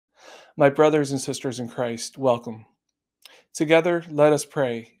My brothers and sisters in Christ, welcome. Together, let us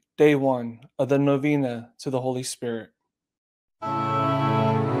pray, Day 1 of the Novena to the Holy Spirit.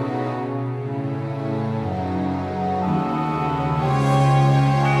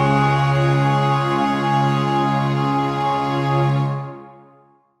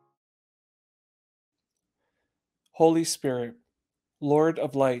 Holy Spirit, Lord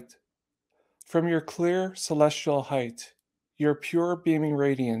of light, from your clear celestial height, your pure beaming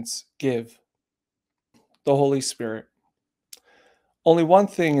radiance give. The Holy Spirit. Only one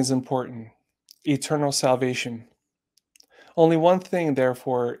thing is important, eternal salvation. Only one thing,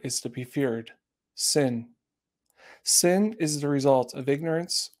 therefore, is to be feared, sin. Sin is the result of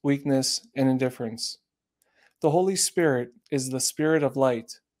ignorance, weakness, and indifference. The Holy Spirit is the Spirit of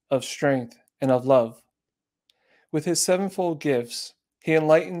light, of strength, and of love. With his sevenfold gifts, he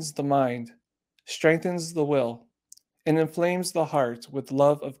enlightens the mind, strengthens the will, and inflames the heart with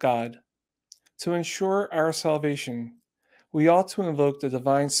love of God. To ensure our salvation, we ought to invoke the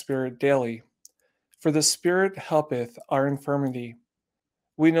divine Spirit daily, for the Spirit helpeth our infirmity.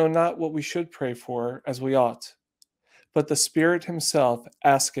 We know not what we should pray for as we ought, but the Spirit himself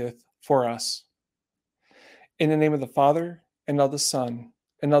asketh for us. In the name of the Father, and of the Son,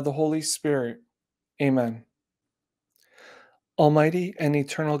 and of the Holy Spirit. Amen. Almighty and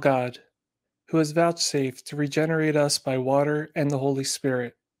eternal God, who has vouchsafed to regenerate us by water and the Holy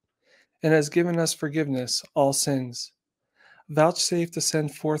Spirit, and has given us forgiveness all sins, vouchsafe to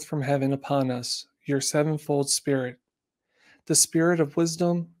send forth from heaven upon us your sevenfold Spirit, the Spirit of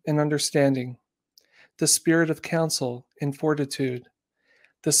wisdom and understanding, the Spirit of counsel and fortitude,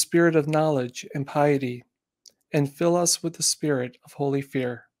 the Spirit of knowledge and piety, and fill us with the Spirit of holy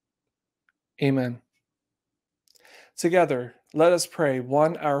fear. Amen. Together, let us pray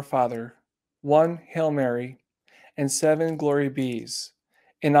one Our Father, one Hail Mary, and 7 Glory Bees,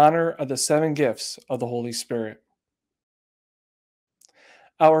 in honor of the 7 gifts of the Holy Spirit.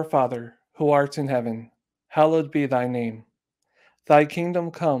 Our Father, who art in heaven, hallowed be thy name. Thy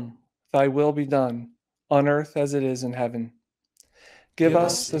kingdom come, thy will be done, on earth as it is in heaven. Give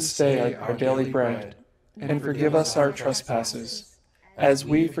us this day our daily bread, and forgive us our trespasses, as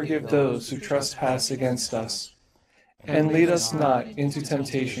we forgive those who trespass against us. And lead us not into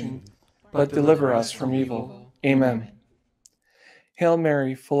temptation, but deliver us from evil. Amen. Hail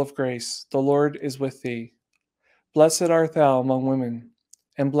Mary, full of grace, the Lord is with thee. Blessed art thou among women,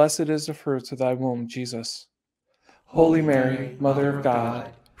 and blessed is the fruit of thy womb, Jesus. Holy Mary, Mother of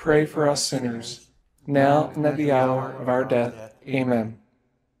God, pray for us sinners, now and at the hour of our death. Amen.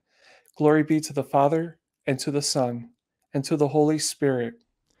 Glory be to the Father, and to the Son, and to the Holy Spirit,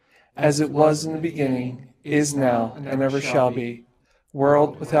 as it was in the beginning, is now, and ever shall be,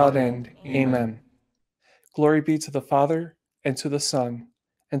 world without end. Amen. Glory be to the Father, and to the Son,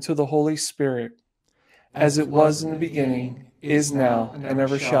 and to the Holy Spirit, as it was in the beginning, is now, and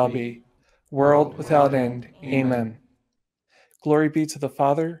ever shall be, world without end. Amen. Glory be to the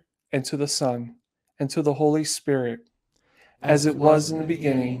Father, and to the Son, and to the Holy Spirit, as it was in the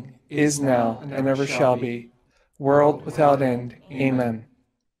beginning, is now, and ever shall be, world without end. Amen.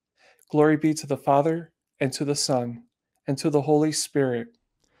 Glory be to the Father, and to the Son, and to the Holy Spirit,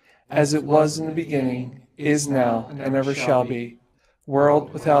 as it was in the beginning, is now, and ever shall be,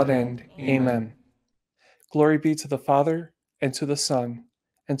 world without end. Amen. Glory be to the Father, and to the Son,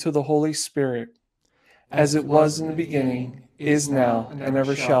 and to the Holy Spirit, as it was in the beginning, is now, and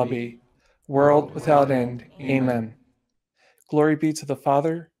ever shall be, world without end. Amen. Glory be to the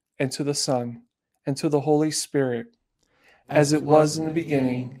Father, and to the Son, and to the Holy Spirit, as it was in the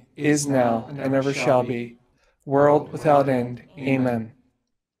beginning, is now, and ever shall be, world without end. Amen.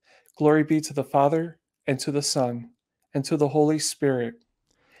 Glory be to the Father, and to the Son, and to the Holy Spirit,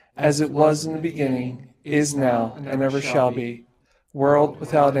 as it was in the beginning, is now, and ever shall be, world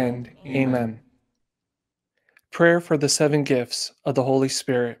without end. Amen. Prayer for the 7 gifts of the Holy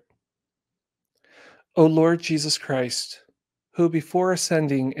Spirit. O Lord Jesus Christ, who before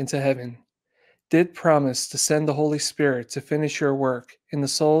ascending into heaven did promise to send the Holy Spirit to finish your work in the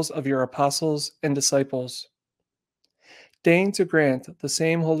souls of your apostles and disciples, deign to grant the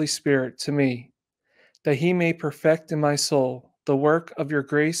same Holy Spirit to me, that he may perfect in my soul the work of your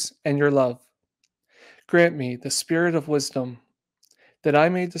grace and your love. Grant me the spirit of wisdom, that I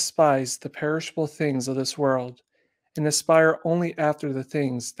may despise the perishable things of this world and aspire only after the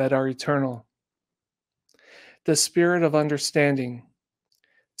things that are eternal. The spirit of understanding,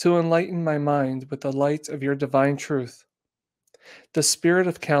 to enlighten my mind with the light of your divine truth. The spirit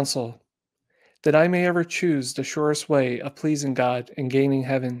of counsel, that I may ever choose the surest way of pleasing God and gaining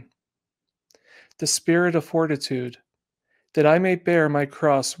heaven. The spirit of fortitude, that I may bear my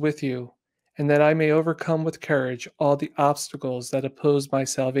cross with you, and that I may overcome with courage all the obstacles that oppose my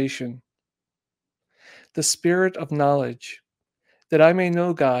salvation. The Spirit of knowledge, that I may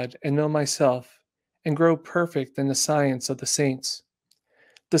know God and know myself, and grow perfect in the science of the saints.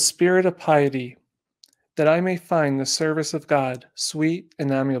 The Spirit of Piety, that I may find the service of God sweet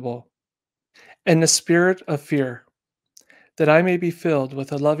and amiable. And the Spirit of Fear, that I may be filled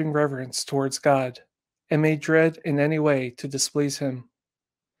with a loving reverence towards God, and may dread in any way to displease him.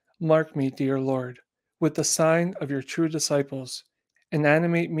 Mark me, dear Lord, with the sign of your true disciples, and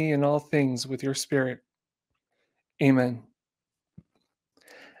animate me in all things with your Spirit. Amen.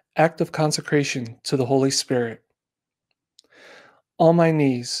 Act of consecration to the Holy Spirit. On my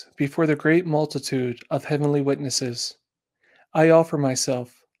knees, before the great multitude of heavenly witnesses, I offer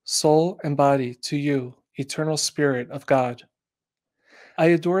myself, soul and body, to you, eternal Spirit of God. I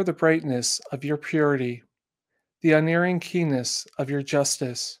adore the brightness of your purity, the unerring keenness of your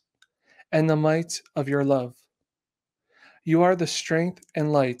justice, and the might of your love. You are the strength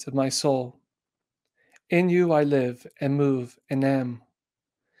and light of my soul. In you I live and move and am.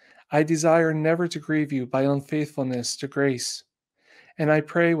 I desire never to grieve you by unfaithfulness to grace, and I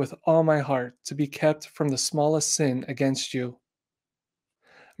pray with all my heart to be kept from the smallest sin against you.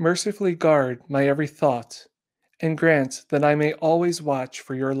 Mercifully guard my every thought, and grant that I may always watch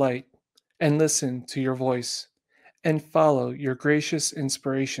for your light, and listen to your voice, and follow your gracious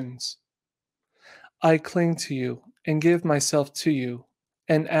inspirations. I cling to you and give myself to you,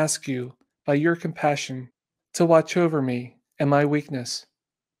 and ask you, by your compassion, to watch over me and my weakness.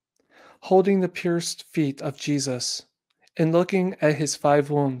 Holding the pierced feet of Jesus, and looking at his 5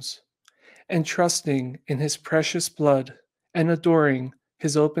 wounds, and trusting in his precious blood, and adoring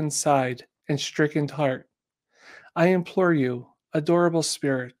his open side and stricken heart, I implore you, adorable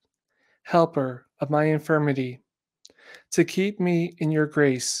Spirit, helper of my infirmity, to keep me in your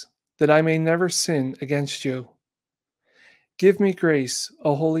grace, that I may never sin against you. Give me grace,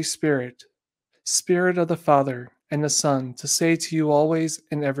 O Holy Spirit, Spirit of the Father and the Son, to say to you always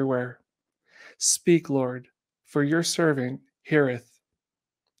and everywhere, Speak, Lord, for your servant heareth.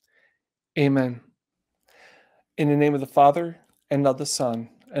 Amen. In the name of the Father, and of the Son,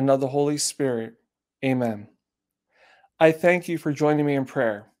 and of the Holy Spirit. Amen. I thank you for joining me in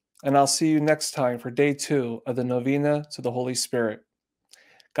prayer, and I'll see you next time for day 2 of the Novena to the Holy Spirit.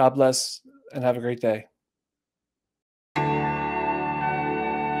 God bless and have a great day.